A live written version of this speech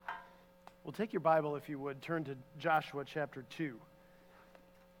Well, take your Bible, if you would, turn to Joshua chapter 2.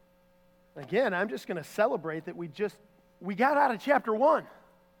 Again, I'm just going to celebrate that we got out of chapter 1.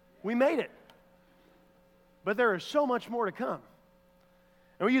 We made it. But there is so much more to come.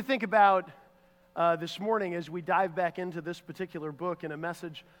 And when you think about this morning as we dive back into this particular book in a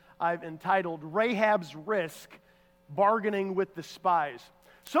message I've entitled, Rahab's Risk, Bargaining with the Spies.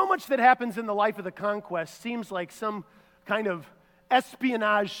 So much that happens in the life of the conquest seems like some kind of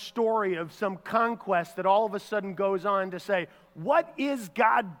espionage story of some conquest that all of a sudden goes on to say, what is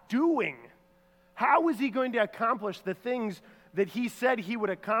God doing? How is he going to accomplish the things that he said he would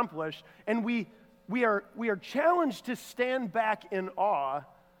accomplish? And we are challenged to stand back in awe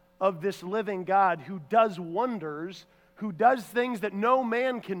of this living God who does wonders, who does things that no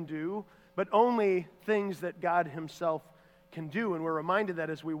man can do, but only things that God himself can do. And we're reminded that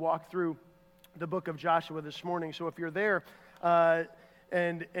as we walk through the book of Joshua this morning. So if you're there,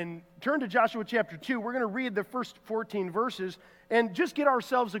 and turn to Joshua chapter 2. We're going to read the first 14 verses and just get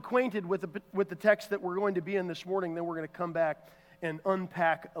ourselves acquainted with the text that we're going to be in this morning. Then we're going to come back and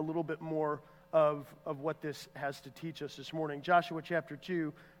unpack a little bit more of what this has to teach us this morning. Joshua chapter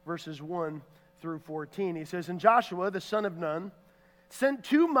 2, verses 1 through 14. He says, And Joshua, the son of Nun, sent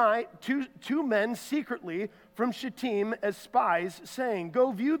two men secretly from Shittim as spies, saying,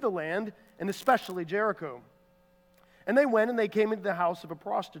 Go view the land, and especially Jericho. And they went and they came into the house of a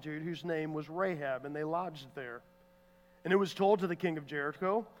prostitute whose name was Rahab, and they lodged there. And it was told to the king of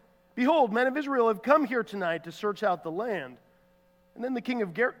Jericho, Behold, men of Israel have come here tonight to search out the land. And then the king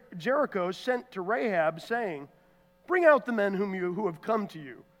of Jericho sent to Rahab, saying, Bring out the men who have come to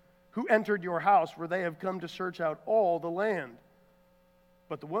you, who entered your house, for they have come to search out all the land.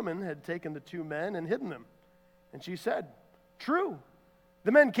 But the woman had taken the two men and hidden them. And she said, True,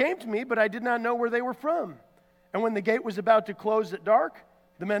 the men came to me, but I did not know where they were from. And when the gate was about to close at dark,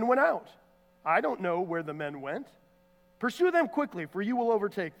 the men went out. I don't know where the men went. Pursue them quickly, for you will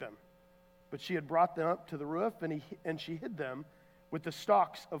overtake them. But she had brought them up to the roof, and she hid them with the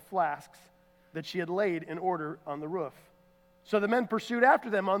stalks of flasks that she had laid in order on the roof. So the men pursued after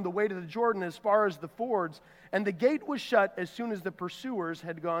them on the way to the Jordan as far as the fords, and the gate was shut as soon as the pursuers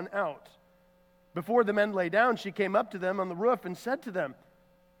had gone out. Before the men lay down, she came up to them on the roof and said to them,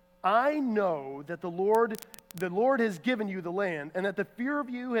 I know that the Lord has given you the land, and that the fear of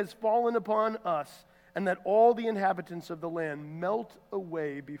you has fallen upon us, and that all the inhabitants of the land melt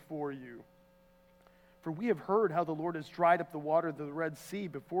away before you. For we have heard how the Lord has dried up the water of the Red Sea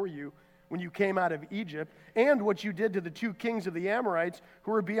before you when you came out of Egypt, and what you did to the two kings of the Amorites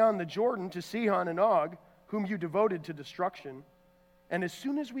who were beyond the Jordan, to Sihon and Og, whom you devoted to destruction. And as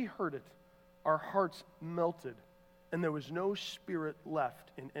soon as we heard it, our hearts melted, and there was no spirit left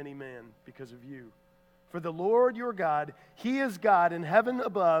in any man because of you. For the Lord your God, he is God in heaven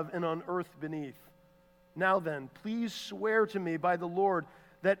above and on earth beneath. Now then, please swear to me by the Lord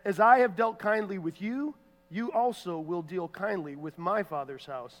that as I have dealt kindly with you, you also will deal kindly with my father's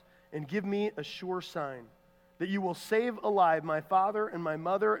house, and give me a sure sign that you will save alive my father and my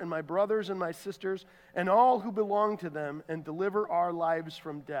mother and my brothers and my sisters and all who belong to them, and deliver our lives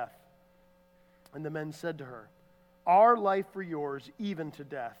from death. And the men said to her, Our life for yours, even to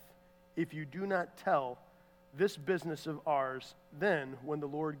death. If you do not tell this business of ours, then when the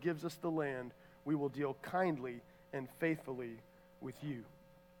Lord gives us the land, we will deal kindly and faithfully with you.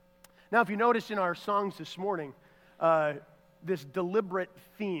 Now, if you notice in our songs this morning, this deliberate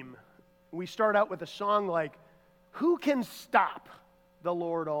theme. We start out with a song like, Who can stop the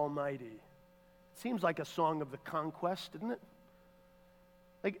Lord Almighty? It seems like a song of the conquest, isn't it?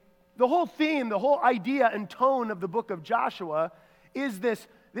 Like, the whole theme, the whole idea and tone of the book of Joshua is this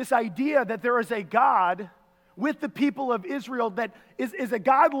idea that there is a God with the people of Israel that is a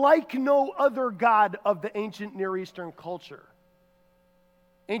God like no other God of the ancient Near Eastern culture.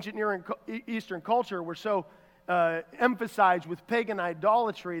 Ancient Near Eastern culture were so emphasized with pagan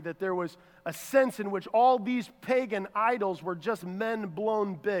idolatry that there was a sense in which all these pagan idols were just men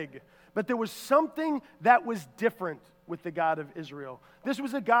blown big. But there was something that was different with the God of Israel. This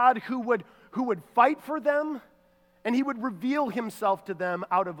was a God who would fight for them, and he would reveal himself to them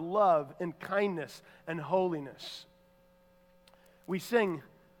out of love and kindness and holiness. We sing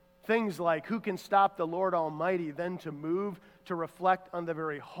things like, Who can stop the Lord Almighty? Then to move to reflect on the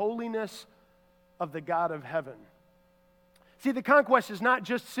very holiness of the God of heaven. See, the conquest is not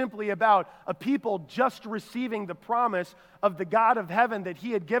just simply about a people just receiving the promise of the God of heaven that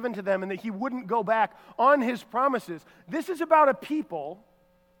he had given to them and that he wouldn't go back on his promises. This is about a people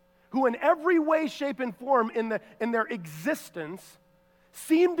who in every way, shape, and form in their existence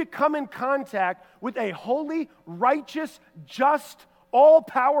seem to come in contact with a holy, righteous, just,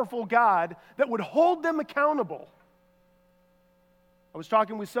 all-powerful God that would hold them accountable. I was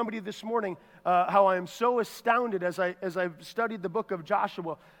talking with somebody this morning how I am so astounded as I've studied the book of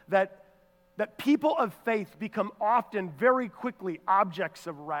Joshua that people of faith become often very quickly objects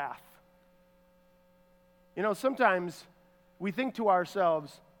of wrath. You know, sometimes we think to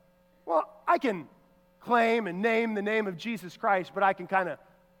ourselves, well, I can claim and name the name of Jesus Christ, but I can kind of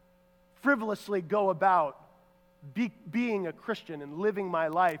frivolously go about being a Christian and living my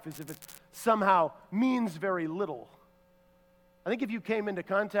life as if it somehow means very little. I think if you came into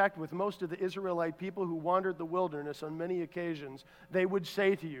contact with most of the Israelite people who wandered the wilderness on many occasions, they would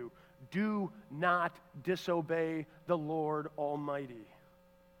say to you, do not disobey the Lord Almighty.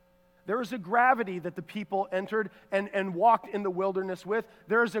 There is a gravity that the people entered and walked in the wilderness with.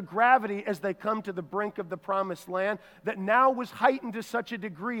 There is a gravity as they come to the brink of the promised land that now was heightened to such a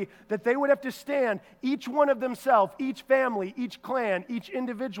degree that they would have to stand, each one of themselves, each family, each clan, each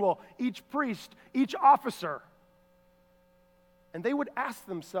individual, each priest, each officer. And they would ask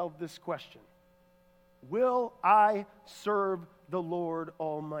themselves this question: will I serve the Lord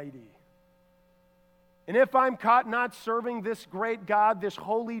Almighty? And if I'm caught not serving this great God, this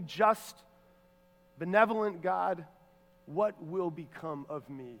holy, just, benevolent God, what will become of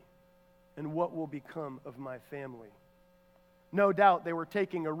me? And what will become of my family? No doubt they were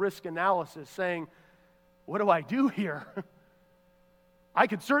taking a risk analysis, saying, what do I do here? I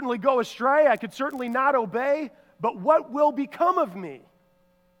could certainly go astray, I could certainly not obey, but what will become of me?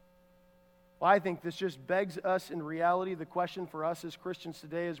 Well, I think this just begs us in reality the question for us as Christians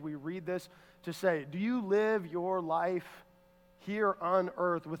today as we read this to say, do you live your life here on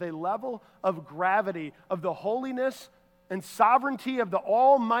earth with a level of gravity of the holiness and sovereignty of the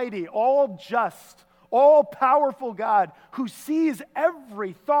almighty, all just, all-powerful God who sees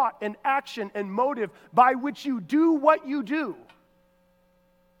every thought and action and motive by which you do what you do?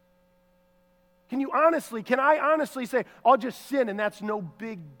 Can I honestly say, I'll just sin and that's no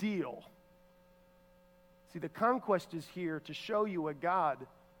big deal? See, the conquest is here to show you a God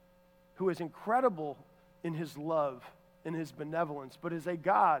who is incredible in his love, in his benevolence, but is a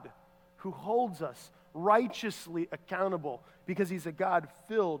God who holds us righteously accountable because he's a God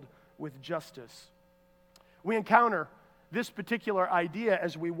filled with justice. We encounter this particular idea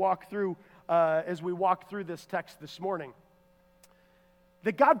as we walk through this text this morning.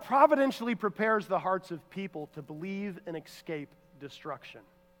 That God providentially prepares the hearts of people to believe and escape destruction.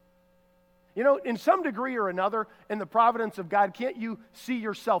 You know, in some degree or another, in the providence of God, can't you see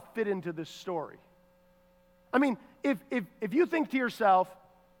yourself fit into this story? I mean, if you think to yourself,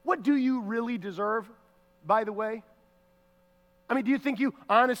 what do you really deserve, by the way? I mean, do you think you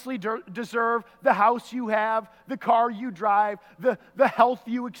honestly deserve the house you have, the car you drive, the health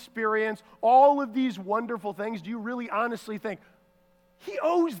you experience, all of these wonderful things? Do you really honestly think, he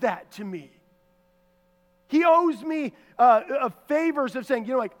owes that to me? He owes me favors of saying,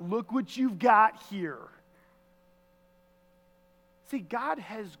 look what you've got here. See, God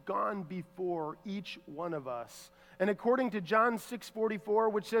has gone before each one of us. And according to John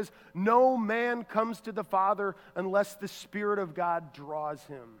 6:44, which says, no man comes to the Father unless the Spirit of God draws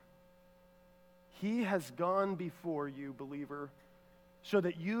him. He has gone before you, believer, so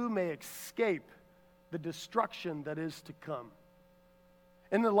that you may escape the destruction that is to come.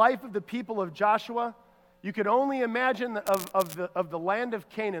 In the life of the people of Joshua, you could only imagine of the land of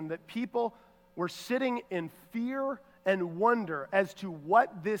Canaan that people were sitting in fear and wonder as to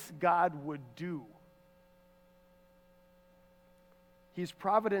what this God would do. He's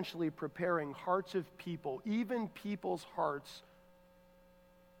providentially preparing hearts of people, even people's hearts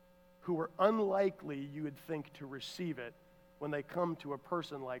who are unlikely, you would think, to receive it when they come to a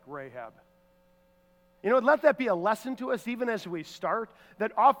person like Rahab. Let that be a lesson to us even as we start,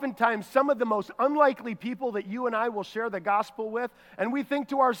 that oftentimes some of the most unlikely people that you and I will share the gospel with, and we think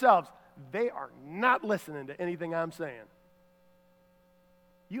to ourselves, they are not listening to anything I'm saying.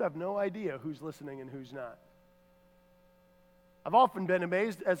 You have no idea who's listening and who's not. I've often been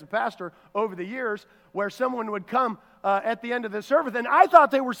amazed as a pastor over the years where someone would come at the end of the service, and I thought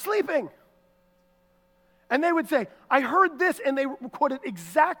they were sleeping. And they would say, I heard this, and they quoted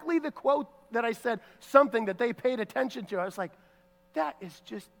exactly the quote that I said, something that they paid attention to. I was like, that is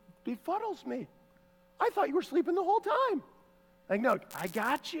just befuddles me. I thought you were sleeping the whole time. Like, no, I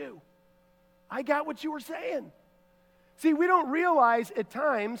got you. I got what you were saying. See, we don't realize at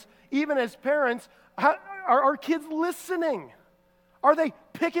times, even as parents, are our kids listening? Are they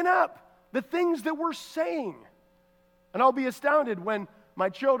picking up the things that we're saying? And I'll be astounded when my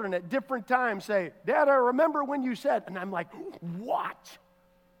children at different times say, Dad, I remember when you said, and I'm like, what?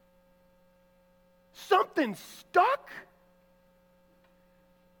 Something stuck?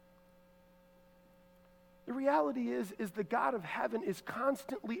 The reality is the God of heaven is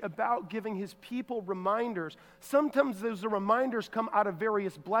constantly about giving his people reminders. Sometimes those reminders come out of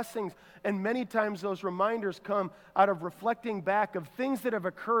various blessings, and many times those reminders come out of reflecting back of things that have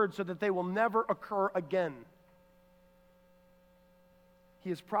occurred so that they will never occur again.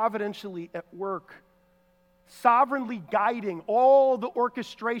 He is providentially at work, sovereignly guiding all the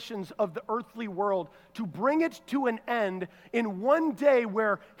orchestrations of the earthly world to bring it to an end in one day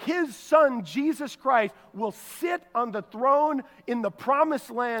where his Son, Jesus Christ, will sit on the throne in the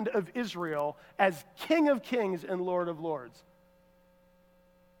promised land of Israel as King of Kings and Lord of Lords.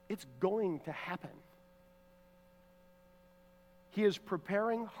 It's going to happen. He is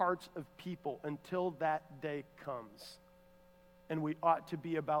preparing hearts of people until that day comes. And we ought to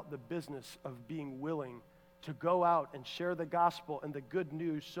be about the business of being willing to go out and share the gospel and the good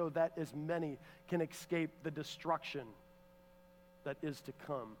news so that as many can escape the destruction that is to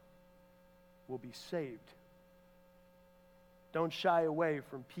come, will be saved. Don't shy away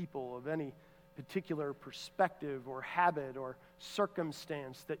from people of any particular perspective or habit or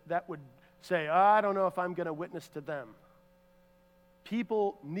circumstance that would say, I don't know if I'm going to witness to them.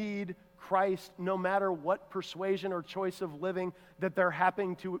 People need Christ no matter what persuasion or choice of living that they're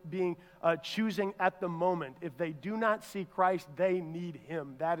happening to being choosing at the moment. If they do not see Christ, they need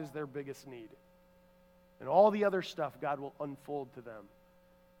him. That is their biggest need. And all the other stuff God will unfold to them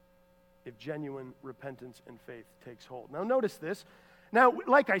if genuine repentance and faith takes hold. Now notice this. Now,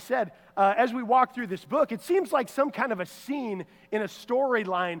 like I said, as we walk through this book, it seems like some kind of a scene in a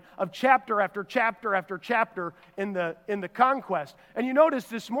storyline of chapter after chapter after chapter in the conquest. And you notice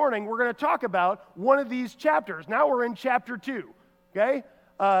this morning, we're going to talk about one of these chapters. Now we're in chapter 2, okay?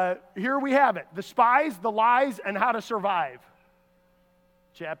 Here we have it, the spies, the lies, and how to survive.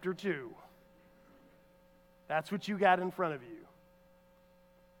 Chapter 2. That's what you got in front of you.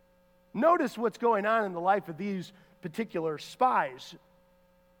 Notice what's going on in the life of these particular spies.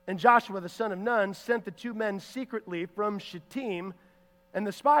 And Joshua the son of Nun sent the two men secretly from Shittim, and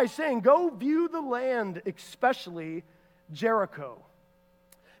the spies saying, go view the land, especially Jericho.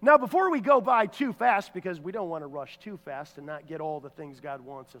 Now, before we go by too fast, because we don't want to rush too fast and not get all the things God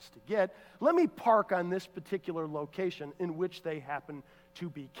wants us to get, let me park on this particular location in which they happen to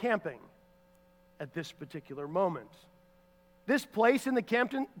be camping at this particular moment. This place they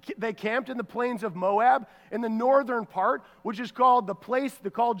camped in the plains of Moab in the northern part, which is called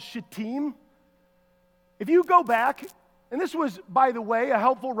called Shittim. If you go back, and this was, by the way, a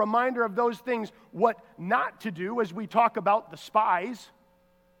helpful reminder of those things, what not to do as we talk about the spies.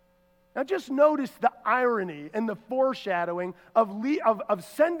 Now just notice the irony and the foreshadowing of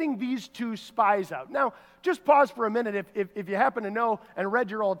sending these two spies out. Now, just pause for a minute if you happen to know and read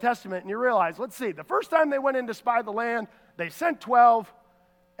your Old Testament and you realize, let's see, the first time they went in to spy the land, they sent 12,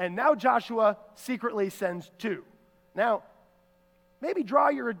 and now Joshua secretly sends 2. Now, maybe draw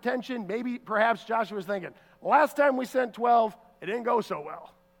your attention, maybe perhaps Joshua's thinking, last time we sent 12, it didn't go so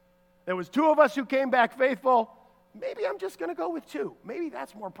well. There was 2 of us who came back faithful. Maybe I'm just going to go with 2. Maybe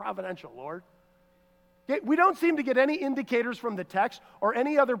that's more providential, Lord. Okay, we don't seem to get any indicators from the text or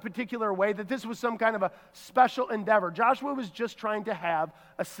any other particular way that this was some kind of a special endeavor. Joshua was just trying to have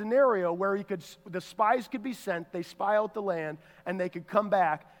a scenario where the spies could be sent, they spy out the land, and they could come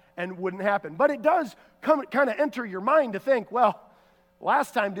back and it wouldn't happen. But it does kind of enter your mind to think, well,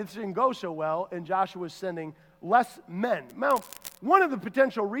 last time this didn't go so well, and Joshua was sending less men. Now, one of the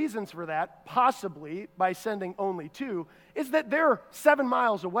potential reasons for that, possibly by sending only 2, is that they're 7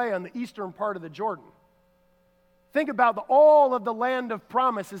 miles away on the eastern part of the Jordan. Think about all of the land of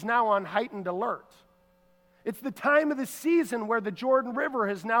promise is now on heightened alert. It's the time of the season where the Jordan River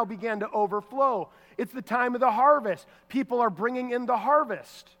has now begun to overflow. It's the time of the harvest. People are bringing in the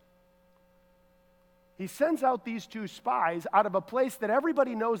harvest. He sends out these 2 spies out of a place that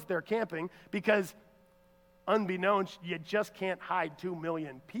everybody knows they're camping because, unbeknownst, you just can't hide 2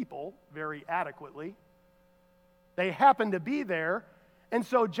 million people very adequately. They happen to be there. And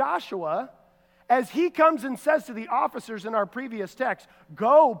so Joshua, as he comes and says to the officers in our previous text,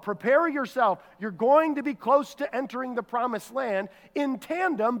 go, prepare yourself. You're going to be close to entering the promised land. In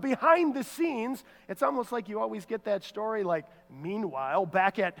tandem, behind the scenes, it's almost like you always get that story like, meanwhile,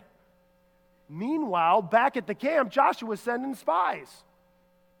 back at the camp, Joshua's sending spies.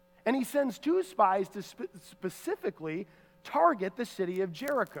 And he sends 2 spies to specifically target the city of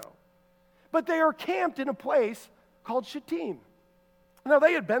Jericho. But they are camped in a place called Shittim. Now,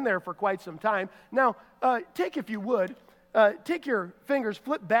 they had been there for quite some time. Now, take your fingers,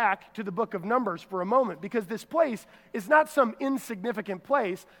 flip back to the book of Numbers for a moment, because this place is not some insignificant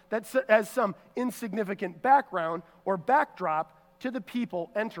place that has some insignificant background or backdrop to the people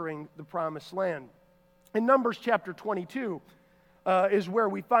entering the promised land. In Numbers chapter 22 is where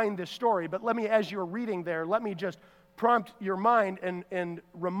we find this story. But as you're reading there, let me just prompt your mind and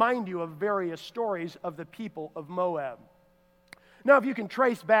remind you of various stories of the people of Moab. Now, if you can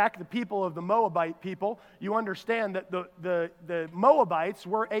trace back the people of the Moabite people, you understand that the Moabites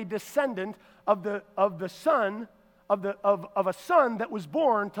were a descendant of a son that was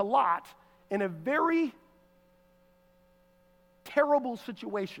born to Lot in a very terrible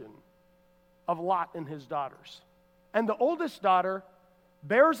situation of Lot and his daughters. And the oldest daughter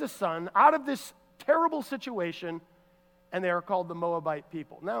bears a son out of this terrible situation, and they are called the Moabite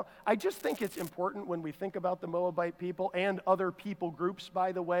people. Now, I just think it's important when we think about the Moabite people and other people groups,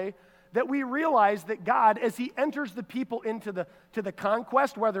 by the way, that we realize that God, as he enters the people into the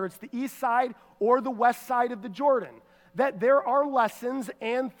conquest, whether it's the east side or the west side of the Jordan, that there are lessons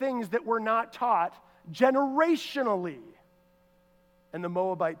and things that were not taught generationally. And the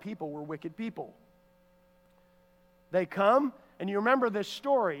Moabite people were wicked people. They come, and you remember this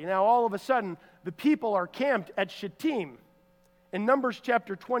story. Now, all of a sudden, the people are camped at Shittim. In Numbers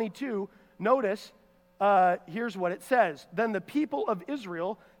chapter 22, notice, here's what it says. Then the people of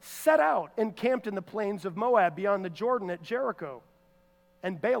Israel set out and camped in the plains of Moab beyond the Jordan at Jericho.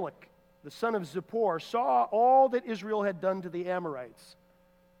 And Balak, the son of Zippor, saw all that Israel had done to the Amorites.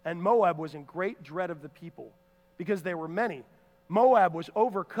 And Moab was in great dread of the people, because they were many. Moab was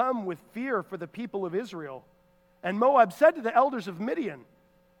overcome with fear for the people of Israel. And Moab said to the elders of Midian,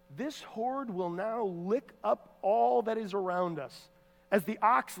 "This horde will now lick up all that is around us, as the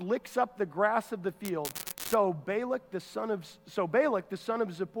ox licks up the grass of the field." So Balak the son of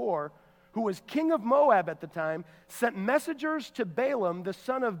Zippor, who was king of Moab at the time, sent messengers to Balaam the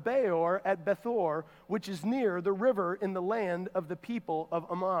son of Beor at Bethor, which is near the river in the land of the people of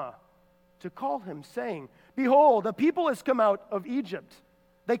Ammah, to call him, saying, "Behold, a people has come out of Egypt.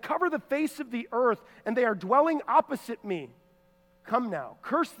 They cover the face of the earth, and they are dwelling opposite me. Come now,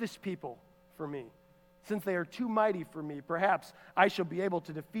 curse this people for me, since they are too mighty for me. Perhaps I shall be able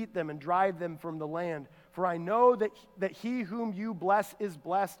to defeat them and drive them from the land. For I know that he whom you bless is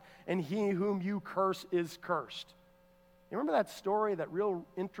blessed, and he whom you curse is cursed." You remember that story, that real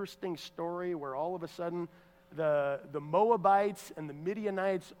interesting story where all of a sudden the Moabites and the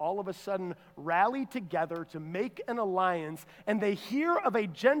Midianites all of a sudden rally together to make an alliance, and they hear of a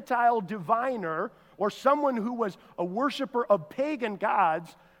Gentile diviner, or someone who was a worshiper of pagan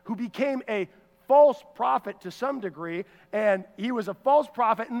gods, who became a false prophet to some degree, and he was a false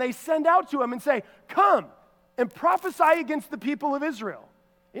prophet, and they send out to him and say, "Come and prophesy against the people of Israel."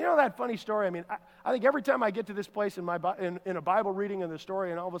 You know that funny story? I mean, I think every time I get to this place in a Bible reading in the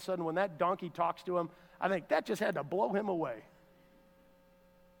story, and all of a sudden when that donkey talks to him, I think that just had to blow him away.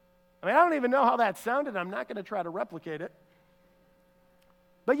 I mean, I don't even know how that sounded. I'm not going to try to replicate it.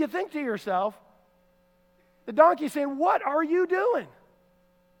 But you think to yourself, the donkey's saying, "What are you doing?"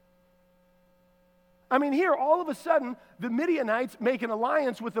 I mean, here, all of a sudden, the Midianites make an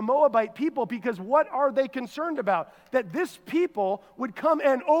alliance with the Moabite people, because what are they concerned about? That this people would come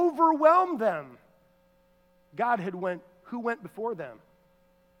and overwhelm them. Who went before them?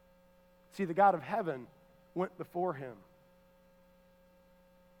 See, the God of heaven went before him.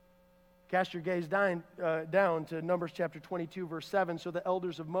 Cast your gaze down to Numbers chapter 22, verse 7. So the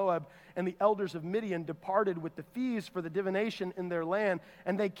elders of Moab and the elders of Midian departed with the fees for the divination in their land,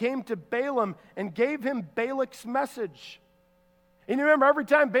 and they came to Balaam and gave him Balak's message. And you remember, every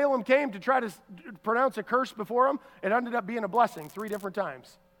time Balaam came to try to pronounce a curse before him, it ended up being a blessing 3 different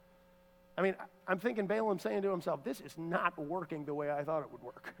times. I mean, I'm thinking Balaam saying to himself, "This is not working the way I thought it would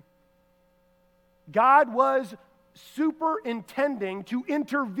work." God was superintending to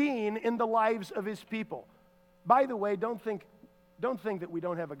intervene in the lives of his people. By the way, don't think that we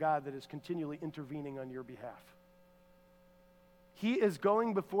don't have a God that is continually intervening on your behalf. He is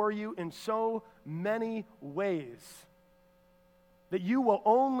going before you in so many ways that you will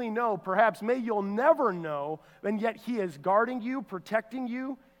only know, perhaps you'll never know, and yet he is guarding you, protecting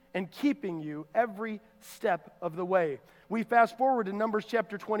you, and keeping you every step of the way. We fast forward to Numbers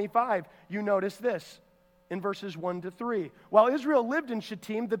chapter 25. You notice this in verses 1 to 3. While Israel lived in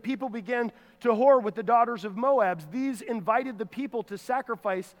Shittim, the people began to whore with the daughters of Moab. These invited the people to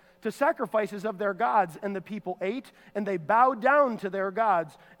sacrifices of their gods, and the people ate, and they bowed down to their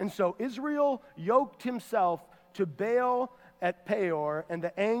gods. And so Israel yoked himself to Baal at Peor, and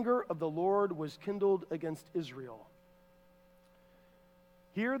the anger of the Lord was kindled against Israel.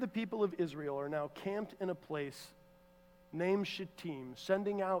 Here the people of Israel are now camped in a place named Shittim,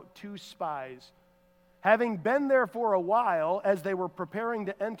 sending out 2 spies. Having been there for a while, as they were preparing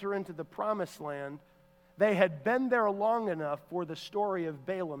to enter into the promised land, they had been there long enough for the story of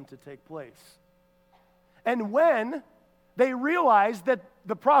Balaam to take place. And when they realized that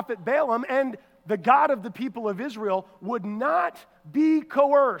the prophet Balaam and the God of the people of Israel would not be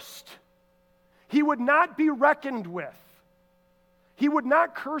coerced, he would not be reckoned with, he would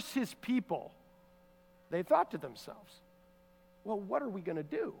not curse his people, they thought to themselves, well, what are we going to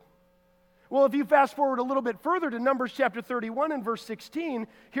do? Well, if you fast forward a little bit further to Numbers chapter 31 and verse 16,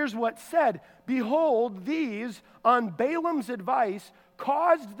 here's what's said. Behold, these, on Balaam's advice,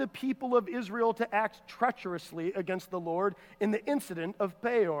 caused the people of Israel to act treacherously against the Lord in the incident of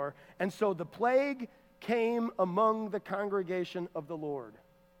Peor. And so the plague came among the congregation of the Lord.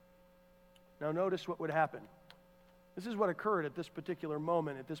 Now notice what would happen. This is what occurred at this particular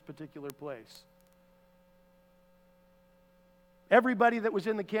moment, at this particular place. Everybody that was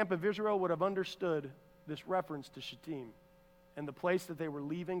in the camp of Israel would have understood this reference to Shittim and the place that they were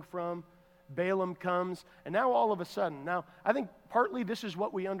leaving from. Balaam comes, and now all of a sudden, now I think partly this is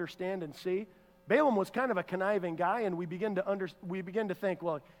what we understand and see. Balaam was kind of a conniving guy, and we begin to think,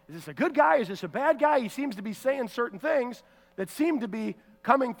 well, is this a good guy? Is this a bad guy? He seems to be saying certain things that seem to be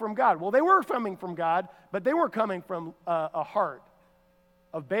coming from God. Well, they were coming from God, but they were coming from a heart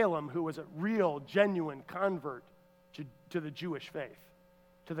of Balaam, who was a real, genuine convert to the Jewish faith,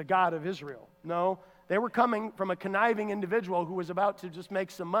 to the God of Israel. No, they were coming from a conniving individual who was about to just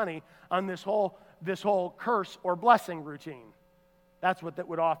make some money on this whole curse or blessing routine. That's what that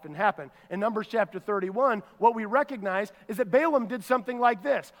would often happen. In Numbers chapter 31, what we recognize is that Balaam did something like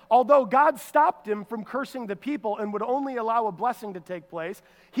this. Although God stopped him from cursing the people and would only allow a blessing to take place,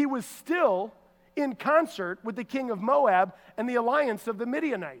 he was still in concert with the king of Moab and the alliance of the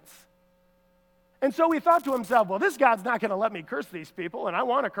Midianites. And so he thought to himself, well, this God's not going to let me curse these people, and I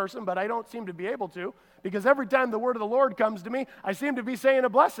want to curse them, but I don't seem to be able to, because every time the word of the Lord comes to me, I seem to be saying a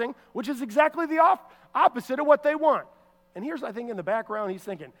blessing, which is exactly the opposite of what they want. And here's, I think, in the background, he's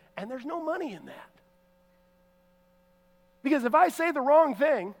thinking, and there's no money in that. Because if I say the wrong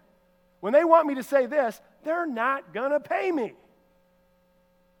thing, when they want me to say this, they're not going to pay me.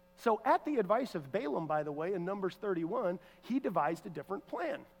 So at the advice of Balaam, by the way, in Numbers 31, he devised a different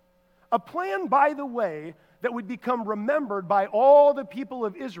plan. A plan, by the way, that would become remembered by all the people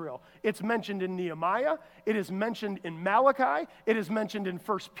of Israel. It's mentioned in Nehemiah. It is mentioned in Malachi. It is mentioned in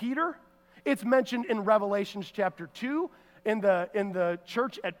 1 Peter. It's mentioned in Revelations chapter 2 in the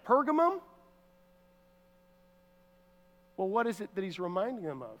church at Pergamum. Well, what is it that he's reminding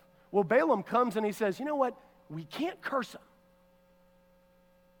them of? Well, Balaam comes and he says, you know what? We can't curse them.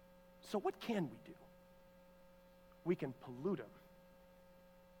 So what can we do? We can pollute them.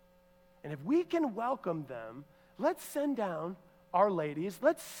 And if we can welcome them, let's send down our ladies,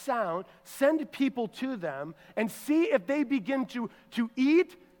 let's send people to them and see if they begin to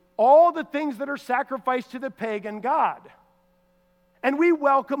eat all the things that are sacrificed to the pagan god. And we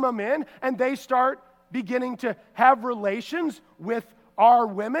welcome them in, and they start beginning to have relations with our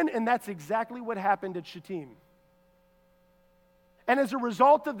women, and that's exactly what happened at Shittim. And as a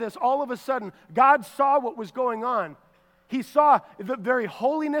result of this, all of a sudden, God saw what was going on. He saw the very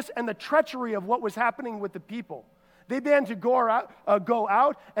holiness and the treachery of what was happening with the people. They began to go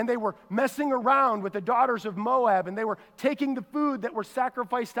out, and they were messing around with the daughters of Moab, and they were taking the food that were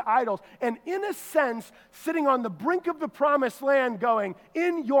sacrificed to idols, and in a sense, sitting on the brink of the promised land going,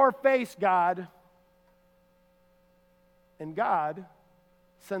 in your face, God. And God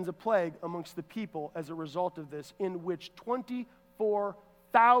sends a plague amongst the people as a result of this, in which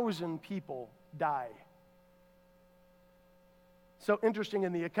 24,000 people die. So interesting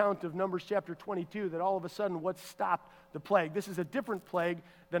in the account of Numbers chapter 22 that all of a sudden what stopped the plague? This is a different plague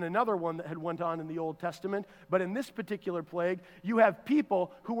than another one that had went on in the Old Testament. But in this particular plague, you have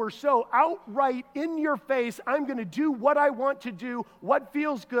people who were so outright in your face, I'm going to do what I want to do, what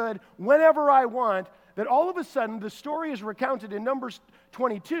feels good, whenever I want, that all of a sudden, the story is recounted in Numbers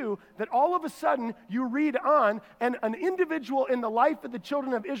 22, that all of a sudden you read on, and an individual in the life of the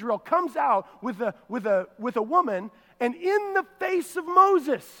children of Israel comes out with a woman, and in the face of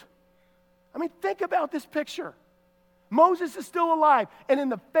Moses. I mean, think about this picture. Moses is still alive, and in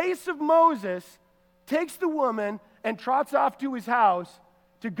the face of Moses, takes the woman and trots off to his house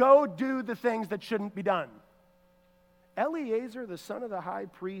to go do the things that shouldn't be done. Eleazar, the son of the high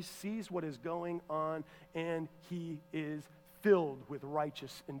priest, sees what is going on, and he is filled with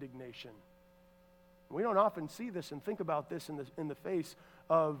righteous indignation. We don't often see this and think about this in the face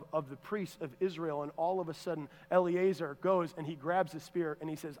of the priests of Israel, and all of a sudden Eleazar goes and he grabs a spear and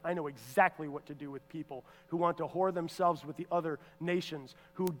he says, I know exactly what to do with people who want to whore themselves with the other nations,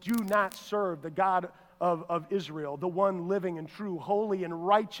 who do not serve the God of Israel, the one living and true, holy and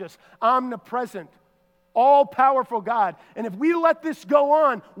righteous, omnipresent, all-powerful God. And if we let this go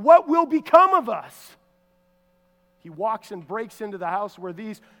on, what will become of us? He walks and breaks into the house where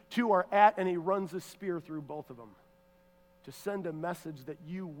these two are at, and he runs a spear through both of them to send a message that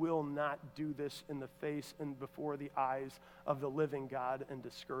you will not do this in the face and before the eyes of the living God and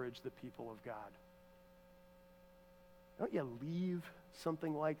discourage the people of God. Don't you leave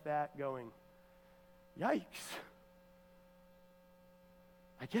something like that going, yikes.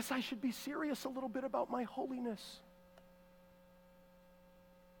 I guess I should be serious a little bit about my holiness.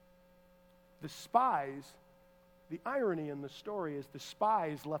 The spies, the irony in the story is the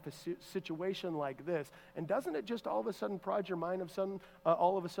spies left a situation like this. And doesn't it just all of a sudden prod your mind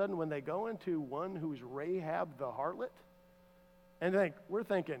all of a sudden when they go into one who's Rahab the harlot? And we're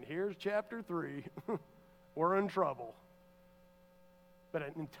thinking, here's chapter 3. We're in trouble. But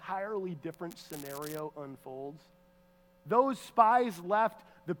an entirely different scenario unfolds. Those spies left,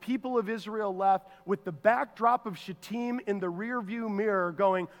 the people of Israel left, with the backdrop of Shittim in the rearview mirror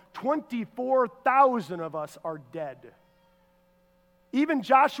going, 24,000 of us are dead. Even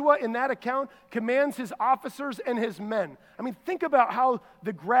Joshua, in that account, commands his officers and his men. I mean, think about how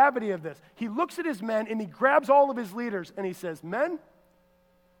the gravity of this. He looks at his men and he grabs all of his leaders and he says, men,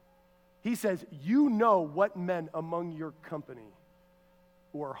 he says, you know what men among your company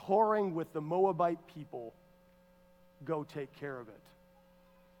who are whoring with the Moabite people, go take care of it.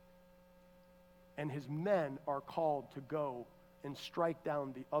 And his men are called to go and strike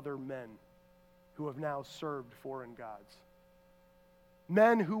down the other men who have now served foreign gods.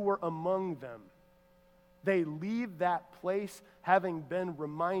 Men who were among them. They leave that place having been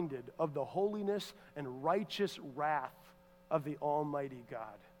reminded of the holiness and righteous wrath of the Almighty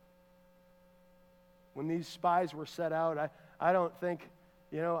God. When these spies were set out, I don't think,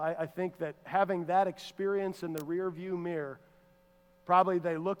 I think that having that experience in the rearview mirror, probably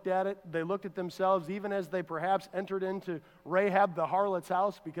they looked at it, they looked at themselves even as they perhaps entered into Rahab the harlot's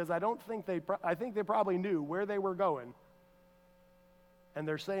house, because I think they probably knew where they were going. And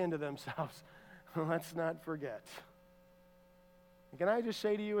they're saying to themselves, let's not forget. Can I just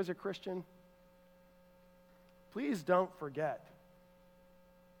say to you as a Christian, please don't forget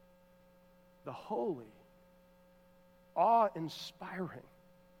the holy, awe-inspiring,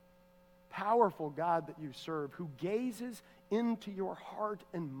 powerful God that you serve, who gazes into your heart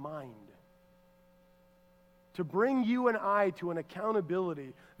and mind to bring you and I to an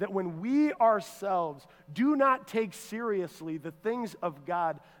accountability that when we ourselves do not take seriously the things of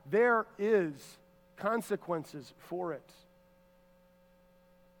God, there is consequences for it.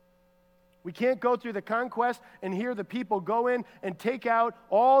 We can't go through the conquest and hear the people go in and take out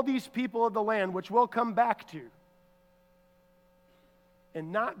all these people of the land, which we'll come back to,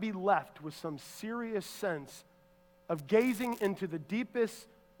 and not be left with some serious sense of gazing into the deepest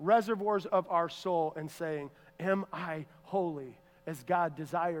reservoirs of our soul and saying, am I holy as God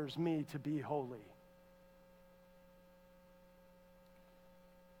desires me to be holy?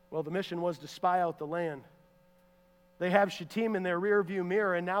 Well, the mission was to spy out the land. They have Shittim in their rearview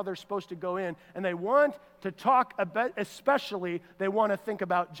mirror, and now they're supposed to go in, and they want to talk about, especially, they want to think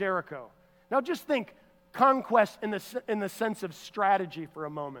about Jericho. Now just think conquest in the sense of strategy for a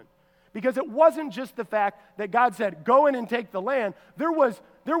moment. Because it wasn't just the fact that God said, go in and take the land. There was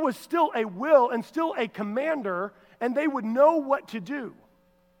still a will and still a commander, and they would know what to do.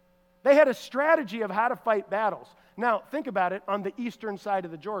 They had a strategy of how to fight battles. Now, think about it on the eastern side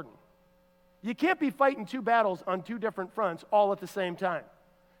of the Jordan. You can't be fighting two battles on two different fronts all at the same time.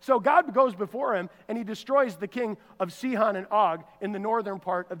 So God goes before him, and he destroys the king of Sihon and Og in the northern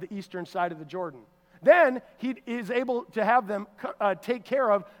part of the eastern side of the Jordan. Then he is able to have them take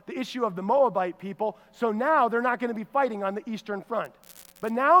care of the issue of the Moabite people, so now they're not going to be fighting on the eastern front.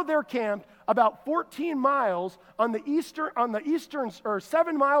 But now they're camped about 14 miles on the eastern, or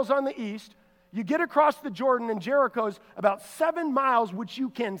 7 miles on the east. You get across the Jordan, and Jericho's about 7 miles, which you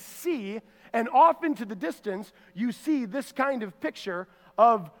can see, and off into the distance, you see this kind of picture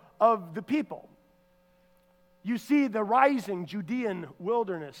of the people. You see the rising Judean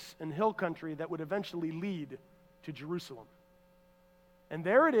wilderness and hill country that would eventually lead to Jerusalem. And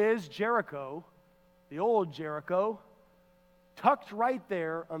there it is, Jericho, the old Jericho, tucked right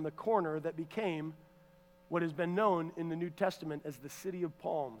there on the corner that became what has been known in the New Testament as the City of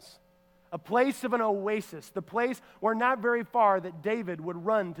Palms. A place of an oasis, the place where not very far that David would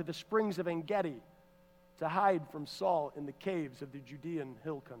run to the springs of En-Gedi to hide from Saul in the caves of the Judean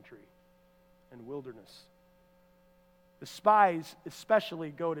hill country and wilderness. The spies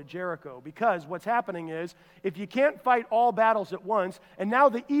especially go to Jericho because what's happening is if you can't fight all battles at once, and now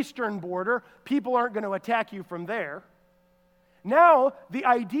the eastern border, people aren't going to attack you from there. Now the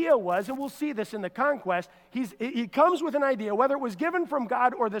idea was, and we'll see this in the conquest, he comes with an idea, whether it was given from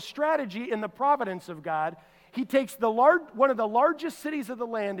God or the strategy in the providence of God. He takes one of the largest cities of the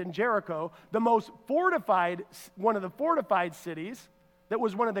land in Jericho, one of the fortified cities, that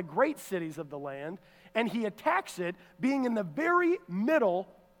was one of the great cities of the land, and he attacks it, being in the very middle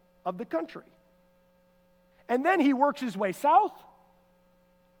of the country. And then he works his way south,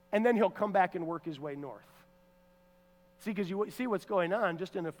 and then he'll come back and work his way north. See, because you see what's going on,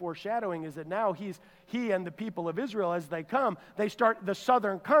 just in a foreshadowing, is that now he and the people of Israel, as they come, they start the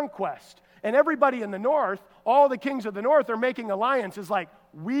southern conquest. And everybody in the north, all the kings of the north are making alliances like,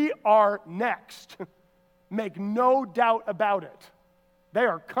 we are next. Make no doubt about it. They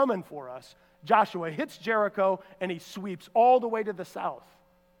are coming for us. Joshua hits Jericho, and he sweeps all the way to the south.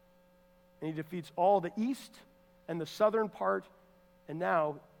 And he defeats all the east and the southern part, and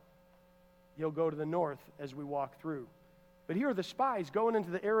now he'll go to the north as we walk through. But here are the spies going into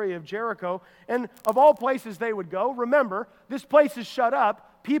the area of Jericho, and of all places they would go, remember, this place is shut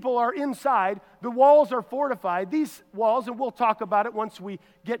up, people are inside, the walls are fortified. These walls, and we'll talk about it once we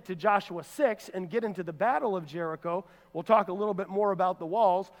get to Joshua 6 and get into the battle of Jericho, we'll talk a little bit more about the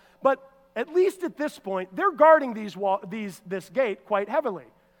walls, but at least at this point, they're guarding this gate quite heavily.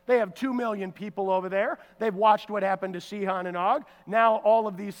 They have 2 million people over there. They've watched what happened to Sihon and Og. Now all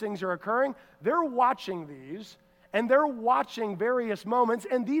of these things are occurring. They're watching these, and they're watching various moments,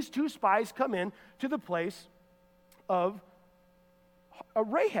 and these two spies come in to the place of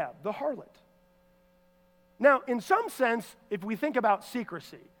Rahab, the harlot. Now, in some sense, if we think about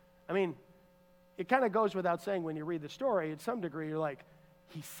secrecy, I mean, it kind of goes without saying when you read the story, at some degree, you're like,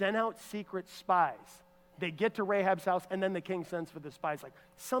 he sent out secret spies. They get to Rahab's house, and then the king sends for the spies. Like,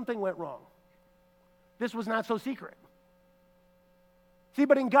 something went wrong. This was not so secret. See,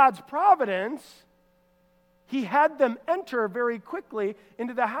 but in God's providence, he had them enter very quickly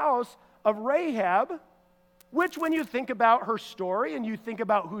into the house of Rahab, which when you think about her story and you think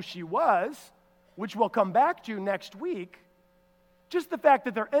about who she was, which we'll come back to next week, just the fact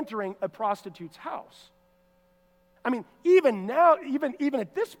that they're entering a prostitute's house. I mean, even now, even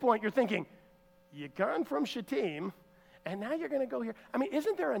at this point, you're thinking, you've gone from Shittim, and now you're going to go here. I mean,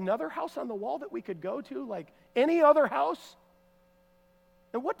 isn't there another house on the wall that we could go to, like any other house?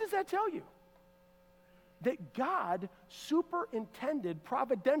 And what does that tell you? That God superintended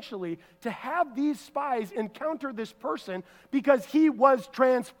providentially to have these spies encounter this person because he was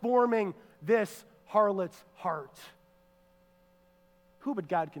transforming this harlot's heart. Who but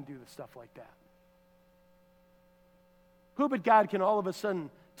God can do stuff like that? Who but God can all of a sudden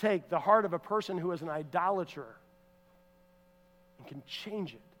take the heart of a person who is an idolater and can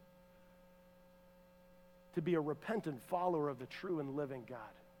change it to be a repentant follower of the true and living God?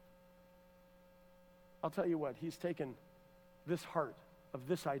 I'll tell you what, he's taken this heart of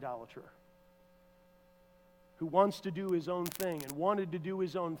this idolater who wants to do his own thing and wanted to do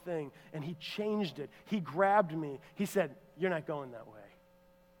his own thing, and he changed it. He grabbed me. He said, you're not going that way.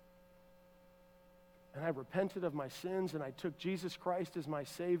 And I repented of my sins, and I took Jesus Christ as my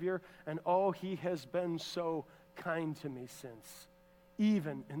Savior, and oh, he has been so kind to me since,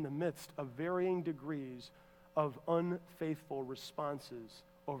 even in the midst of varying degrees of unfaithful responses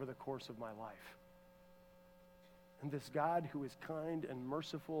over the course of my life. And this God who is kind and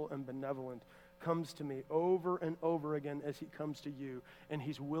merciful and benevolent comes to me over and over again as he comes to you, and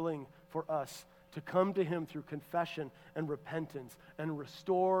he's willing for us to come to him through confession and repentance and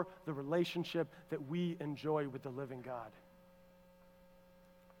restore the relationship that we enjoy with the living God.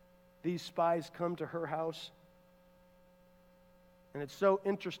 These spies come to her house, and it's so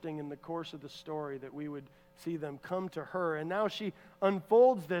interesting in the course of the story that we would see them come to her. And now she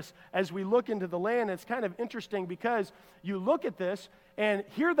unfolds this as we look into the land. It's kind of interesting because you look at this, and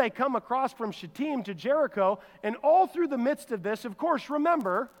here they come across from Shittim to Jericho, and all through the midst of this, of course,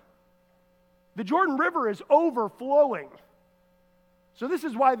 remember, the Jordan River is overflowing. So this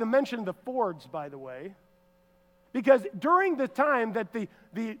is why the mention of the fords, by the way, because during the time that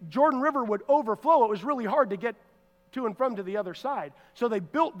the Jordan River would overflow, it was really hard to get to and from to the other side. So they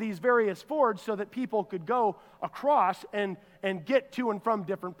built these various fords so that people could go across and get to and from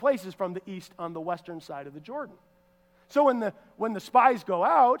different places from the east on the western side of the Jordan. So when the spies go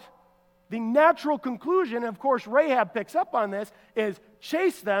out, the natural conclusion, of course, Rahab picks up on this, is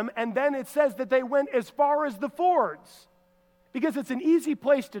chase them, and then it says that they went as far as the fords, because it's an easy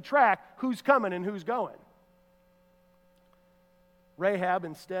place to track who's coming and who's going. Rahab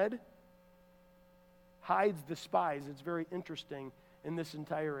instead hides the spies. It's very interesting in this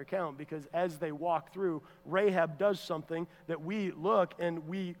entire account, because as they walk through, Rahab does something that we look and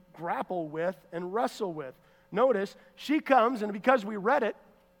we grapple with and wrestle with. Notice, she comes, and because we read it,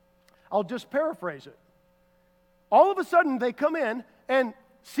 I'll just paraphrase it. All of a sudden, they come in, and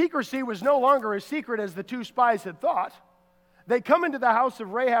secrecy was no longer as secret as the two spies had thought. They come into the house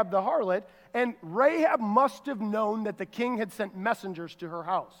of Rahab the harlot, and Rahab must have known that the king had sent messengers to her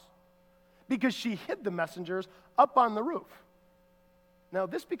house because she hid the messengers up on the roof. Now,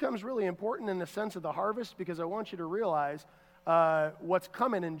 this becomes really important in the sense of the harvest because I want you to realize what's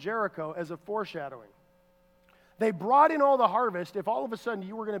coming in Jericho as a foreshadowing. They brought in all the harvest. If all of a sudden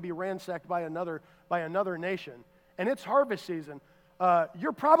you were going to be ransacked by another nation, and it's harvest season,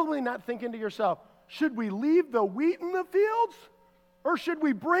 you're probably not thinking to yourself, should we leave the wheat in the fields or should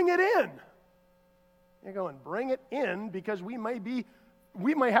we bring it in? You're going, bring it in because we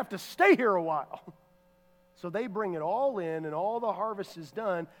may have to stay here a while. So they bring it all in and all the harvest is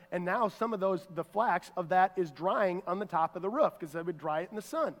done, and now some of the flax of that is drying on the top of the roof because they would dry it in the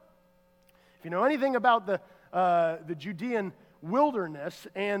sun. If you know anything about the Judean wilderness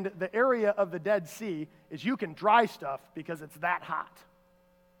and the area of the Dead Sea, is you can dry stuff because it's that hot.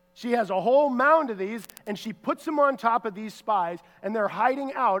 She has a whole mound of these, and she puts them on top of these spies, and they're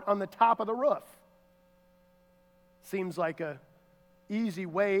hiding out on the top of the roof. Seems like a easy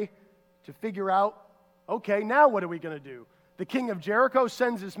way to figure out, okay, now what are we going to do? The king of Jericho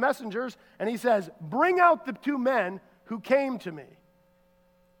sends his messengers, and he says, bring out the two men who came to me.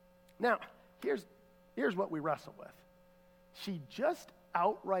 Now, here's what we wrestle with. She just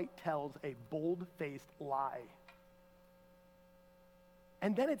outright tells a bold-faced lie.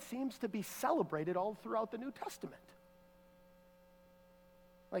 And then it seems to be celebrated all throughout the New Testament.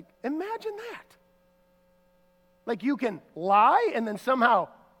 Like, imagine that. Like, you can lie and then somehow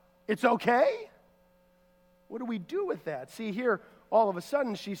it's okay? What do we do with that? See, here, all of a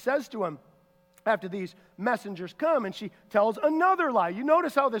sudden, she says to him, after these messengers come, and she tells another lie. You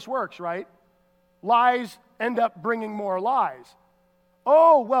notice how this works, right? Lies end up bringing more lies.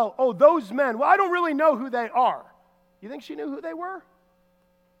 Those men, I don't really know who they are. You think she knew who they were?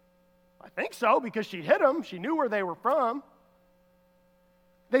 I think so, because she hid them. She knew where they were from.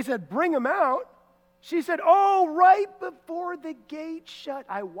 They said, bring them out. She said, right before the gate shut,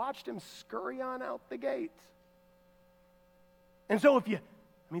 I watched him scurry on out the gate. And so think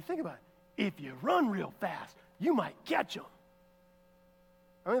about it. If you run real fast, you might catch them.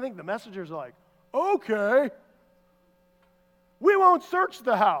 I think the messengers are like, okay, we won't search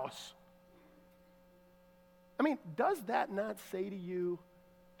the house. Does that not say to you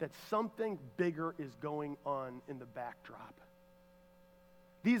that something bigger is going on in the backdrop?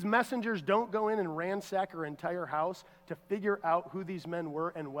 These messengers don't go in and ransack her entire house to figure out who these men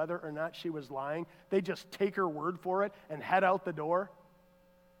were and whether or not she was lying. They just take her word for it and head out the door.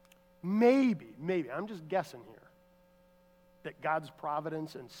 Maybe, I'm just guessing here, that God's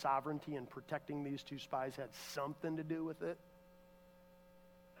providence and sovereignty in protecting these two spies had something to do with it.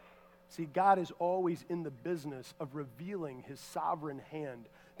 See, God is always in the business of revealing his sovereign hand,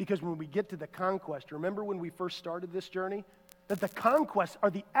 because when we get to the conquest, remember when we first started this journey? That the conquests are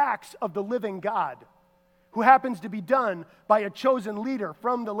the acts of the living God, who happens to be done by a chosen leader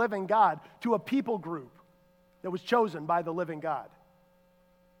from the living God to a people group that was chosen by the living God.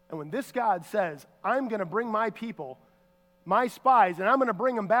 And when this God says, I'm going to bring my people, my spies, and I'm going to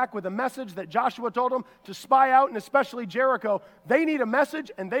bring them back with a message that Joshua told them to spy out, and especially Jericho, they need a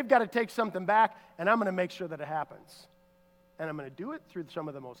message, and they've got to take something back, and I'm going to make sure that it happens. And I'm going to do it through some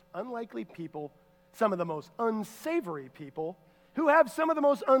of the most unlikely people, some of the most unsavory people, who have some of the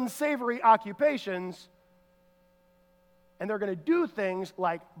most unsavory occupations, and they're going to do things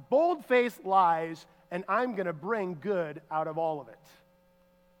like bold-faced lies, and I'm going to bring good out of all of it.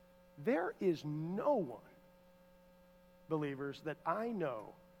 There is no one, believers, that I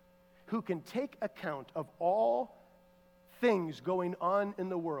know who can take account of all things going on in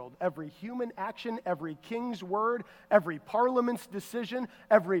the world, every human action, every king's word, every parliament's decision,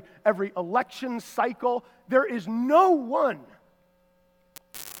 every election cycle. There is no one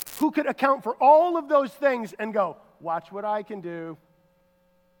who could account for all of those things and go, watch what I can do.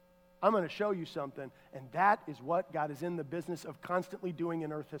 I'm going to show you something. And that is what God is in the business of constantly doing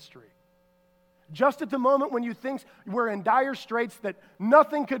in earth history. Just at the moment when you think we're in dire straits, that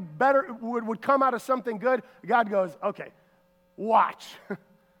nothing would come out of something good, God goes, okay, watch.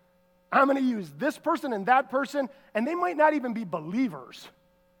 I'm going to use this person and that person, and they might not even be believers.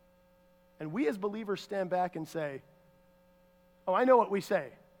 And we as believers stand back and say, oh, I know what we say.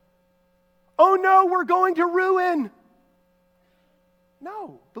 Oh no, we're going to ruin.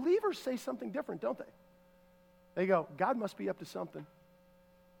 No, believers say something different, don't they? They go, God must be up to something.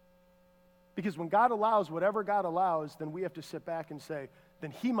 Because when God allows whatever God allows, then we have to sit back and say,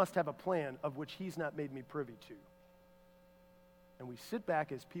 then he must have a plan of which he's not made me privy to. And we sit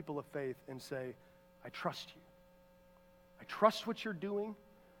back as people of faith and say, I trust you. I trust what you're doing.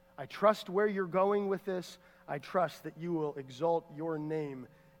 I trust where you're going with this. I trust that you will exalt your name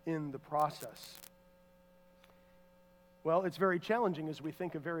in the process. Well, it's very challenging as we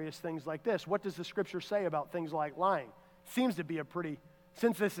think of various things like this. What does the Scripture say about things like lying? Seems to be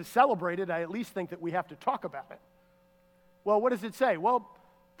since this is celebrated, I at least think that we have to talk about it. Well, what does it say? Well,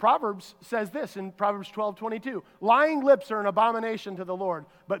 Proverbs says this in Proverbs 12:22. Lying lips are an abomination to the Lord,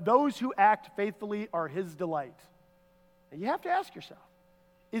 but those who act faithfully are his delight. And you have to ask yourself,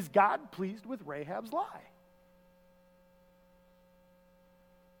 is God pleased with Rahab's lie?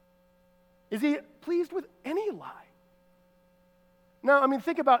 Is he pleased with any lie? Now,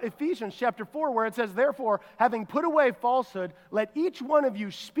 think about Ephesians chapter 4, where it says, therefore, having put away falsehood, let each one of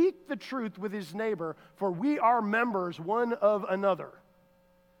you speak the truth with his neighbor, for we are members one of another.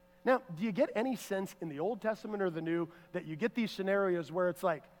 Now, do you get any sense in the Old Testament or the New that you get these scenarios where it's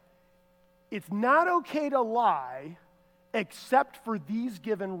like, it's not okay to lie except for these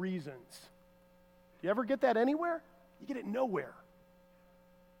given reasons? Do you ever get that anywhere? You get it nowhere.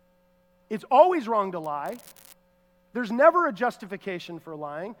 It's always wrong to lie. There's never a justification for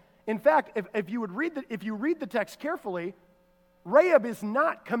lying. In fact, if you read the text carefully, Rahab is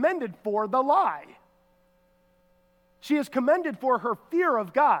not commended for the lie. She is commended for her fear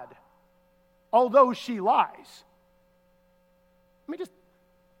of God, although she lies. Let me just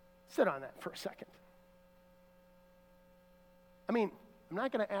sit on that for a second. I'm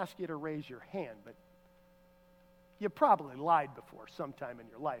not going to ask you to raise your hand, but you probably lied before sometime in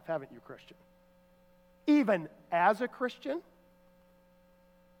your life, haven't you, Christian? Even as a Christian?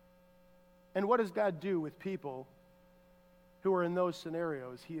 And what does God do with people who are in those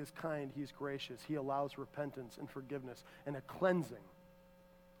scenarios? He is kind, he's gracious, he allows repentance and forgiveness and a cleansing.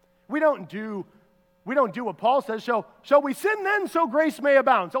 We don't do what Paul says, shall we sin then so grace may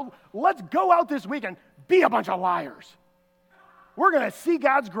abound? So let's go out this week and be a bunch of liars. We're going to see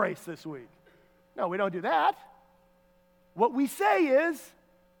God's grace this week. No, we don't do that. What we say is,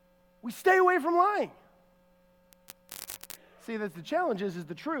 we stay away from lying. See, that's the challenge is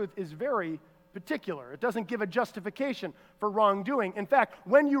the truth is very particular. It doesn't give a justification for wrongdoing. In fact,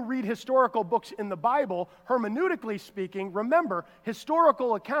 when you read historical books in the Bible, hermeneutically speaking, remember,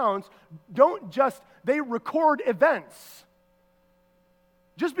 historical accounts they record events.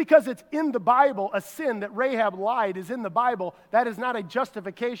 Just because it's in the Bible, a sin that Rahab lied is in the Bible, that is not a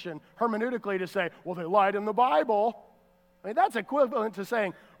justification hermeneutically to say, well, they lied in the Bible. That's equivalent to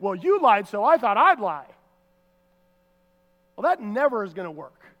saying, well, you lied, so I thought I'd lie. Well, that never is going to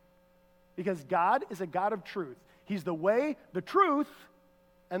work because God is a God of truth. He's the way, the truth,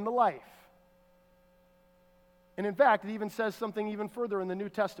 and the life. And in fact, it even says something even further in the New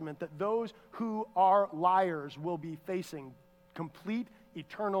Testament that those who are liars will be facing complete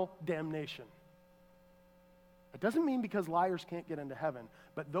eternal damnation. It doesn't mean because liars can't get into heaven,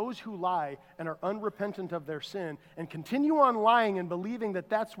 but those who lie and are unrepentant of their sin and continue on lying and believing that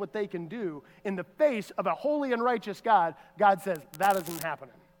that's what they can do in the face of a holy and righteous God, God says, that isn't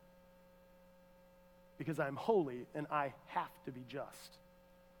happening. Because I'm holy and I have to be just.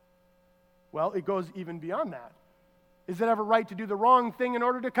 Well, it goes even beyond that. Is it ever right to do the wrong thing in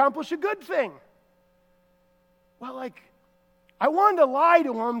order to accomplish a good thing? Well, I wanted to lie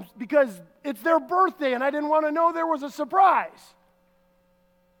to them because it's their birthday and I didn't want to know there was a surprise.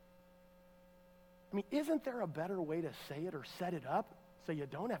 Isn't there a better way to say it or set it up so you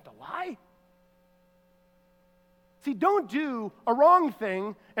don't have to lie? See, don't do a wrong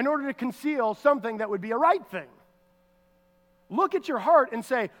thing in order to conceal something that would be a right thing. Look at your heart and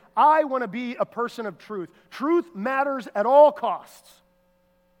say, I want to be a person of truth. Truth matters at all costs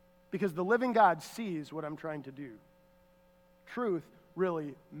because the living God sees what I'm trying to do. Truth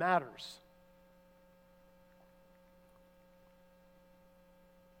really matters.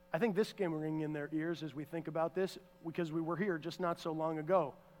 I think this can ring in their ears as we think about this because we were here just not so long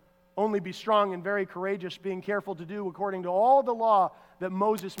ago. Only be strong and very courageous, being careful to do according to all the law that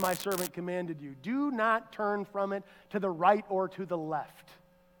Moses, my servant, commanded you. Do not turn from it to the right or to the left,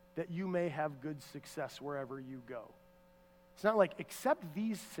 that you may have good success wherever you go. It's not like, except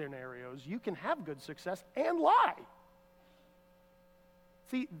these scenarios, you can have good success and lie.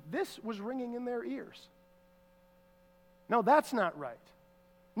 See, this was ringing in their ears. No, that's not right.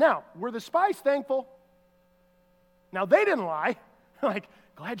 Now, were the spies thankful? Now, they didn't lie.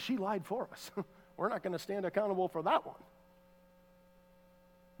 Glad she lied for us. We're not going to stand accountable for that one.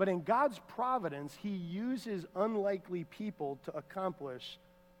 But in God's providence, he uses unlikely people to accomplish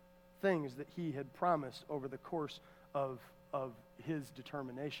things that he had promised over the course of his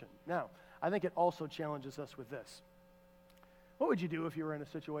determination. Now, I think it also challenges us with this. What would you do if you were in a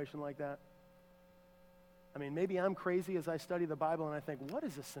situation like that? I mean, maybe I'm crazy as I study the Bible and I think, what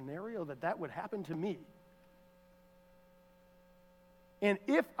is a scenario that would happen to me? And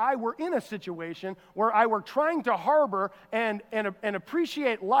if I were in a situation where I were trying to harbor and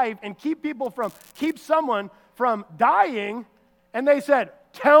appreciate life and keep someone from dying, and they said,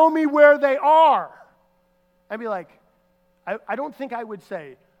 tell me where they are, I'd be like, I don't think I would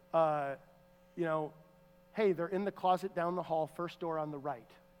say, hey, they're in the closet down the hall, first door on the right.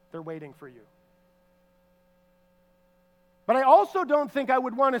 They're waiting for you. But I also don't think I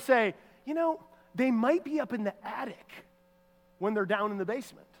would want to say, they might be up in the attic when they're down in the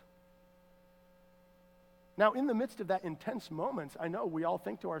basement. Now, in the midst of that intense moments, I know we all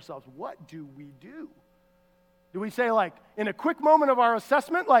think to ourselves, what do we do? Do we say, like, in a quick moment of our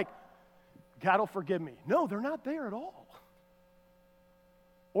assessment, like, God will forgive me? No, they're not there at all.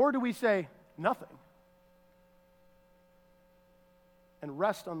 Or do we say, nothing, and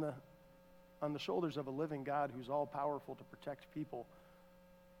rest on the shoulders of a living God who's all-powerful to protect people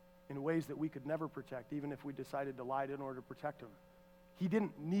in ways that we could never protect, even if we decided to lie in order to protect him? He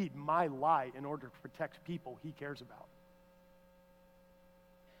didn't need my lie in order to protect people he cares about.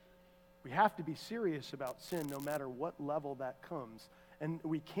 We have to be serious about sin no matter what level that comes. And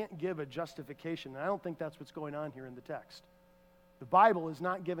we can't give a justification. And I don't think that's what's going on here in the text. The Bible is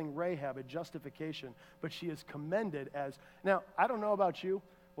not giving Rahab a justification, but she is commended as... Now, I don't know about you.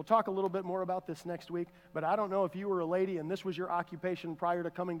 We'll talk a little bit more about this next week, but I don't know if you were a lady and this was your occupation prior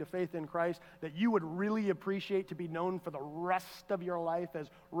to coming to faith in Christ, that you would really appreciate to be known for the rest of your life as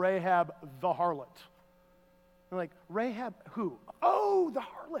Rahab the harlot. You're like, Rahab who? Oh, the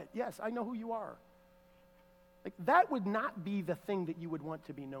harlot. Yes, I know who you are. Like, that would not be the thing that you would want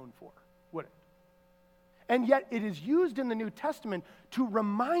to be known for, would it? And yet it is used in the New Testament to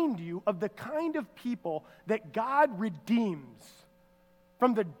remind you of the kind of people that God redeems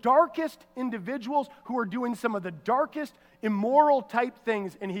from the darkest individuals who are doing some of the darkest, immoral type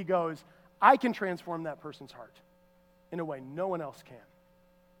things, and he goes, I can transform that person's heart in a way no one else can.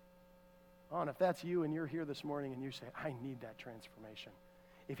 Oh, and if that's you and you're here this morning and you say, I need that transformation,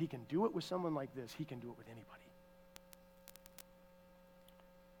 if he can do it with someone like this, he can do it with anybody.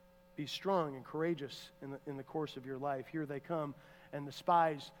 Be strong and courageous in the course of your life. Here they come, and the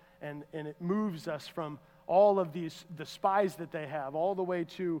spies, and it moves us from all of the spies that they have, all the way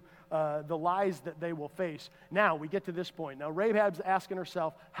to the lies that they will face. Now, we get to this point. Now, Rahab's asking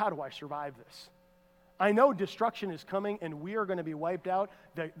herself, how do I survive this? I know destruction is coming, and we are going to be wiped out.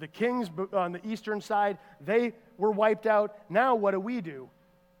 The kings on the eastern side, they were wiped out. Now, what do?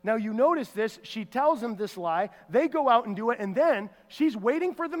 Now, you notice this. She tells them this lie. They go out and do it, and then she's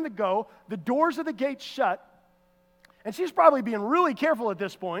waiting for them to go. The doors of the gate shut, and she's probably being really careful at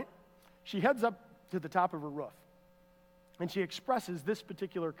this point. She heads up to the top of her roof, and she expresses this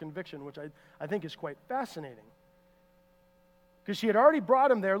particular conviction, which I think is quite fascinating. Because she had already brought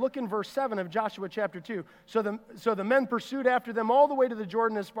him there. Look in verse 7 of Joshua chapter 2. So the men pursued after them all the way to the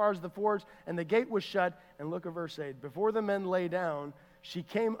Jordan as far as the fords, and the gate was shut. And look at verse 8. Before the men lay down, she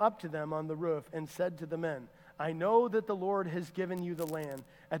came up to them on the roof and said to the men, I know that the Lord has given you the land,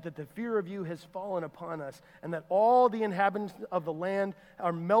 and that the fear of you has fallen upon us, and that all the inhabitants of the land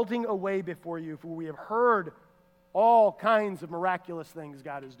are melting away before you, for we have heard all kinds of miraculous things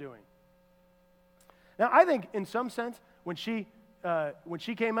God is doing. Now, I think in some sense, when she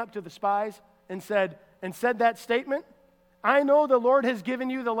came up to the spies and said that statement, I know the Lord has given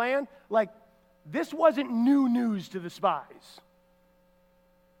you the land, like, this wasn't new news to the spies.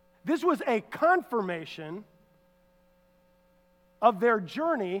 This was a confirmation of their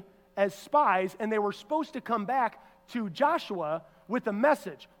journey as spies, and they were supposed to come back to Joshua with a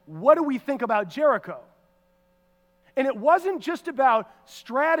message. What do we think about Jericho? And it wasn't just about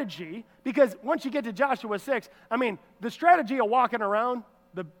strategy, because once you get to Joshua 6, I mean, the strategy of walking around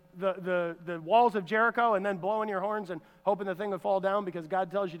the walls of Jericho and then blowing your horns and hoping the thing would fall down because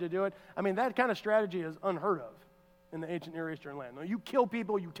God tells you to do it, I mean, that kind of strategy is unheard of in the ancient Near Eastern land. You kill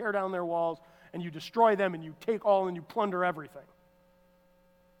people, you tear down their walls, and you destroy them, and you take all and you plunder everything.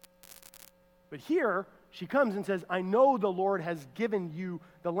 But here, she comes and says, I know the Lord has given you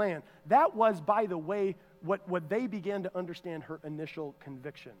the land. That was, by the way, what they began to understand her initial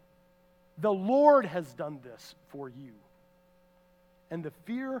conviction. The Lord has done this for you. And the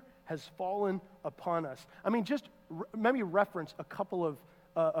fear has fallen upon us. I mean, just maybe reference a couple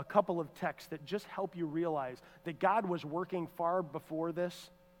of texts that just help you realize that God was working far before this.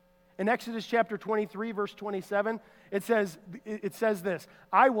 In Exodus chapter 23, verse 27, it says this,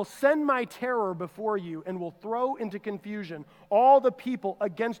 I will send my terror before you and will throw into confusion all the people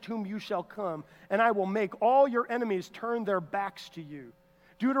against whom you shall come, and I will make all your enemies turn their backs to you.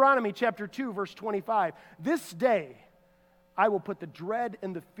 Deuteronomy chapter 2, verse 25. This day I will put the dread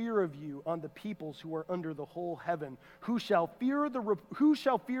and the fear of you on the peoples who are under the whole heaven, who shall fear the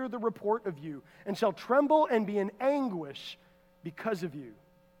report of you, and shall tremble and be in anguish because of you.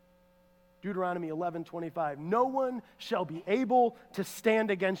 Deuteronomy 11:25. No one shall be able to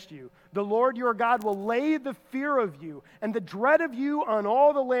stand against you. The Lord your God will lay the fear of you and the dread of you on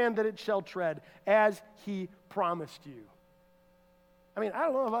all the land that it shall tread, as he promised you. I mean, I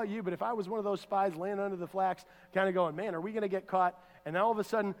don't know about you, but if I was one of those spies laying under the flax, kind of going, man, are we going to get caught? And then all of a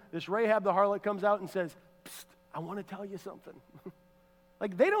sudden, this Rahab the harlot comes out and says, psst, I want to tell you something.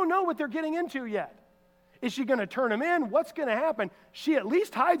 Like, they don't know what they're getting into yet. Is she going to turn him in? What's going to happen? She at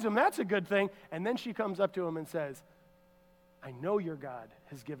least hides him. That's a good thing. And then she comes up to him and says, I know your God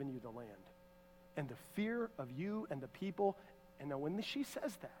has given you the land and the fear of you and the people. And now when she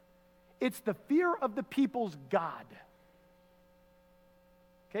says that, it's the fear of the people's God.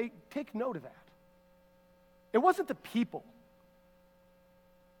 Okay, take note of that. It wasn't the people.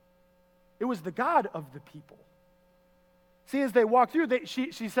 It was the God of the people. See, as they walked through,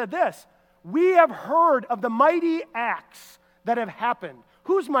 she said this, we have heard of the mighty acts that have happened.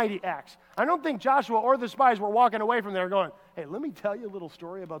 Whose mighty acts? I don't think Joshua or the spies were walking away from there going, hey, let me tell you a little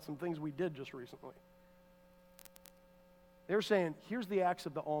story about some things we did just recently. They're saying, here's the acts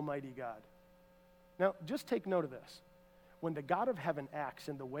of the Almighty God. Now, just take note of this. When the God of heaven acts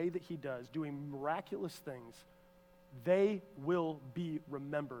in the way that he does, doing miraculous things, they will be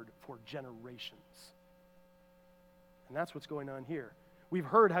remembered for generations. And that's what's going on here. We've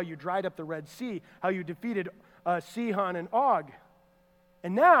heard how you dried up the Red Sea, how you defeated Sihon and Og.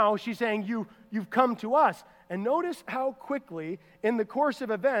 And now she's saying, you've come to us. And notice how quickly, in the course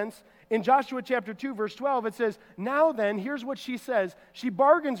of events, in Joshua chapter 2, verse 12, it says, now then, here's what she says. She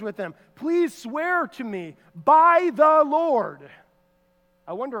bargains with them. Please swear to me by the Lord.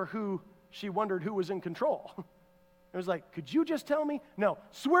 I wonder who she wondered who was in control. It was like, could you just tell me? No,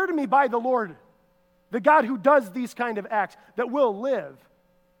 swear to me by the Lord, the God who does these kind of acts, that will live.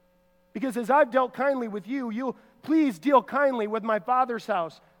 Because as I've dealt kindly with you, you'll please deal kindly with my father's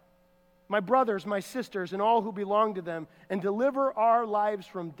house, my brothers, my sisters, and all who belong to them, and deliver our lives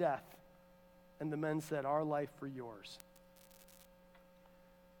from death. And the men said, our life for yours.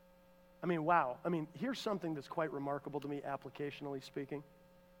 I mean, wow. I mean, here's something that's quite remarkable to me, applicationally speaking.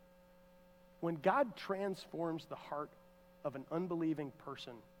 When God transforms the heart of an unbelieving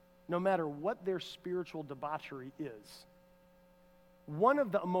person, no matter what their spiritual debauchery is, one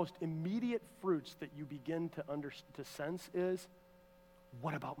of the most immediate fruits that you begin to sense is,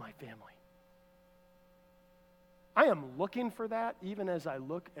 what about my family? I am looking for that even as I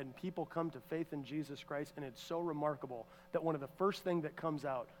look and people come to faith in Jesus Christ, and it's so remarkable that one of the first things that comes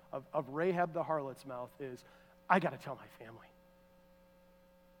out of Rahab the harlot's mouth is, I got to tell my family.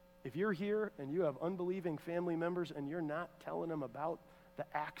 If you're here and you have unbelieving family members and you're not telling them about the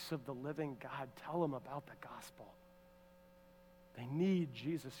acts of the living God, tell them about the gospel. They need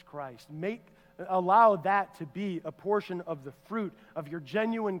Jesus Christ. Allow that to be a portion of the fruit of your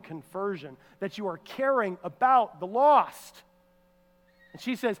genuine conversion, that you are caring about the lost. And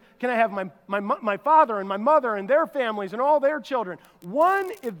she says, can I have my father and my mother and their families and all their children?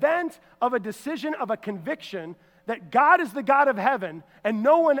 One event of a decision, of a conviction that God is the God of heaven and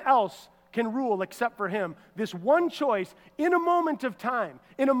no one else can rule except for him. This one choice, in a moment of time,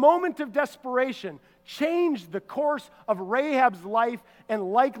 in a moment of desperation, changed the course of Rahab's life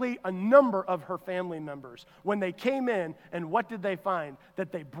and likely a number of her family members. When they came in, and what did they find?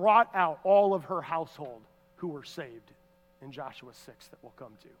 That they brought out all of her household who were saved in Joshua 6 that we'll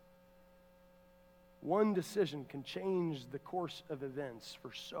come to. One decision can change the course of events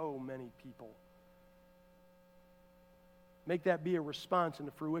for so many people. Make that be a response in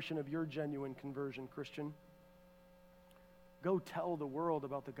the fruition of your genuine conversion, Christian. Go tell the world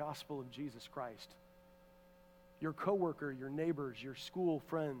about the gospel of Jesus Christ. Your coworker, your neighbors, your school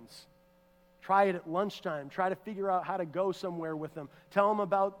friends. Try it at lunchtime. Try to figure out how to go somewhere with them. Tell them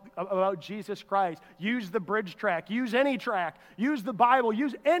about Jesus Christ. Use the bridge track. Use any track. Use the Bible.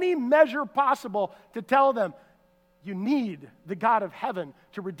 Use any measure possible to tell them you need the God of heaven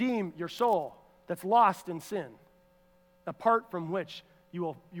to redeem your soul that's lost in sin, apart from which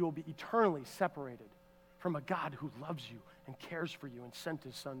you will be eternally separated from a God who loves you and cares for you and sent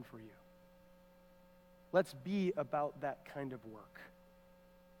his son for you. Let's be about that kind of work.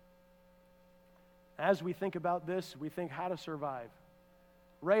 As we think about this, we think how to survive.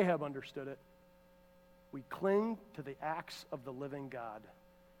 Rahab understood it. We cling to the acts of the living God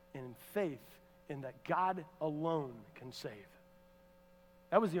in faith in that God alone can save.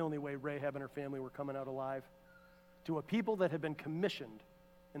 That was the only way Rahab and her family were coming out alive. To a people that had been commissioned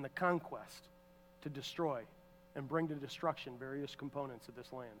in the conquest to destroy and bring to destruction various components of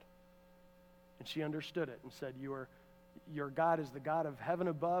this land. And she understood it and said, your God is the God of heaven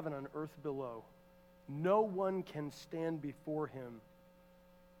above and on earth below. No one can stand before him.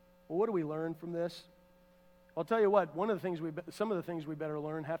 Well, what do we learn from this? I'll tell you what, some of the things we better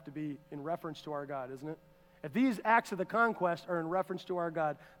learn have to be in reference to our God, isn't it? If these acts of the conquest are in reference to our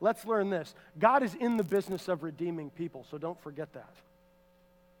God, let's learn this. God is in the business of redeeming people, so don't forget that.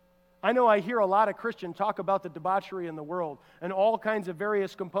 I know I hear a lot of Christians talk about the debauchery in the world and all kinds of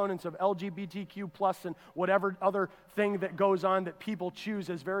various components of LGBTQ plus and whatever other thing that goes on that people choose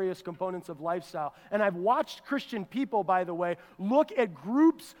as various components of lifestyle. And I've watched Christian people, by the way, look at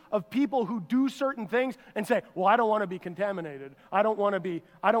groups of people who do certain things and say, well, I don't want to be contaminated. I don't want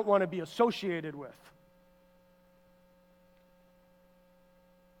to be associated with.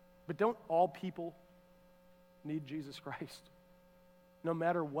 But don't all people need Jesus Christ? No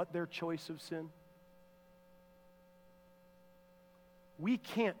matter what their choice of sin? We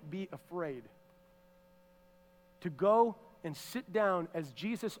can't be afraid to go and sit down, as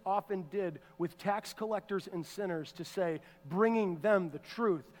Jesus often did, with tax collectors and sinners to say, bringing them the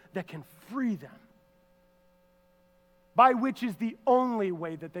truth that can free them, by which is the only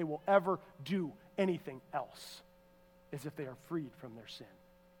way that they will ever do anything else, is if they are freed from their sin.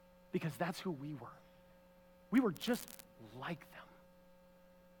 Because that's who we were. We were just like them.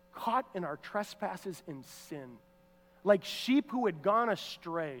 Caught in our trespasses and sin, like sheep who had gone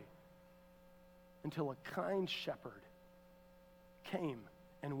astray, until a kind shepherd came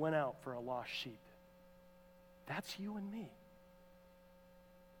and went out for a lost sheep. That's you and me.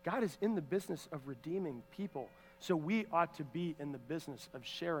 God is in the business of redeeming people, so we ought to be in the business of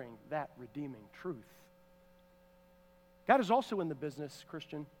sharing that redeeming truth. God is also in the business,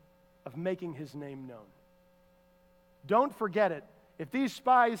 Christian, of making his name known. Don't forget it. If these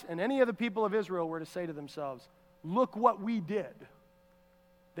spies and any of the people of Israel were to say to themselves, look what we did,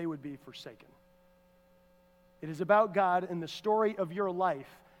 they would be forsaken. It is about God, and the story of your life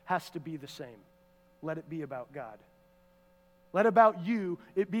has to be the same. Let it be about God. Let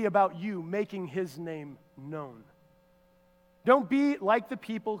it be about you making his name known. Don't be like the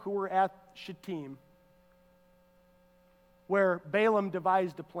people who were at Shittim, where Balaam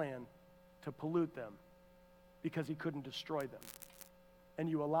devised a plan to pollute them because he couldn't destroy them. And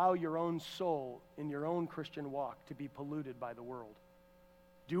you allow your own soul in your own Christian walk to be polluted by the world.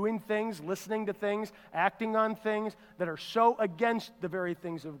 Doing things, listening to things, acting on things that are so against the very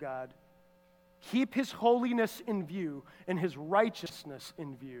things of God. Keep his holiness in view and his righteousness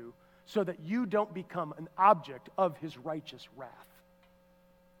in view so that you don't become an object of his righteous wrath.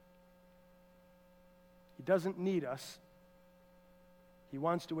 He doesn't need us. He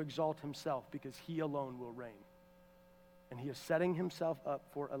wants to exalt himself because he alone will reign. And he is setting himself up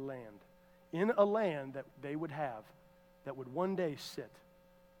for a land, in a land that they would have, that would one day sit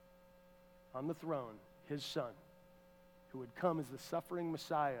on the throne, his son, who would come as the suffering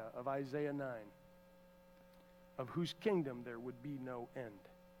Messiah of Isaiah 9, of whose kingdom there would be no end.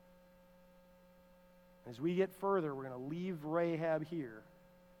 As we get further, we're going to leave Rahab here.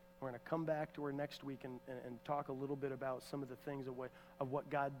 We're going to come back to her next week and talk a little bit about some of the things of what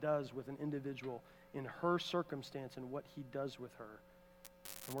God does with an individual in her circumstance and what he does with her.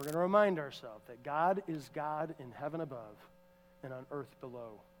 And we're going to remind ourselves that God is God in heaven above and on earth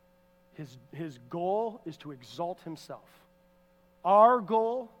below. His goal is to exalt himself. Our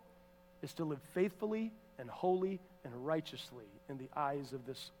goal is to live faithfully and holy and righteously in the eyes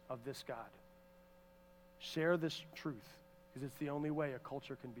of this God. Share this truth, because it's the only way a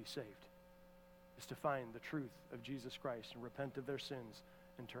culture can be saved, is to find the truth of Jesus Christ and repent of their sins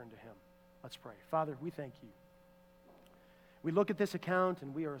and turn to him. Let's pray. Father, we thank you. We look at this account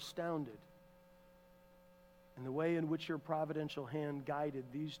and we are astounded in the way in which your providential hand guided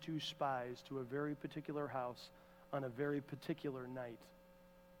these two spies to a very particular house on a very particular night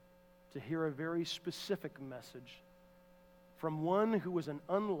to hear a very specific message from one who was an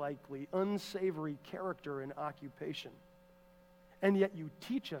unlikely, unsavory character and occupation. And yet you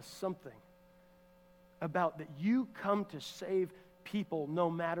teach us something about that you come to save people no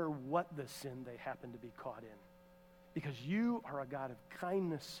matter what the sin they happen to be caught in. Because you are a God of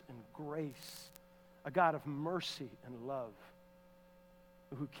kindness and grace, a God of mercy and love,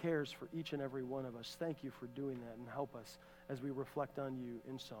 who cares for each and every one of us. Thank you for doing that, and help us as we reflect on you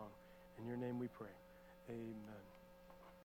in song. In your name we pray. Amen.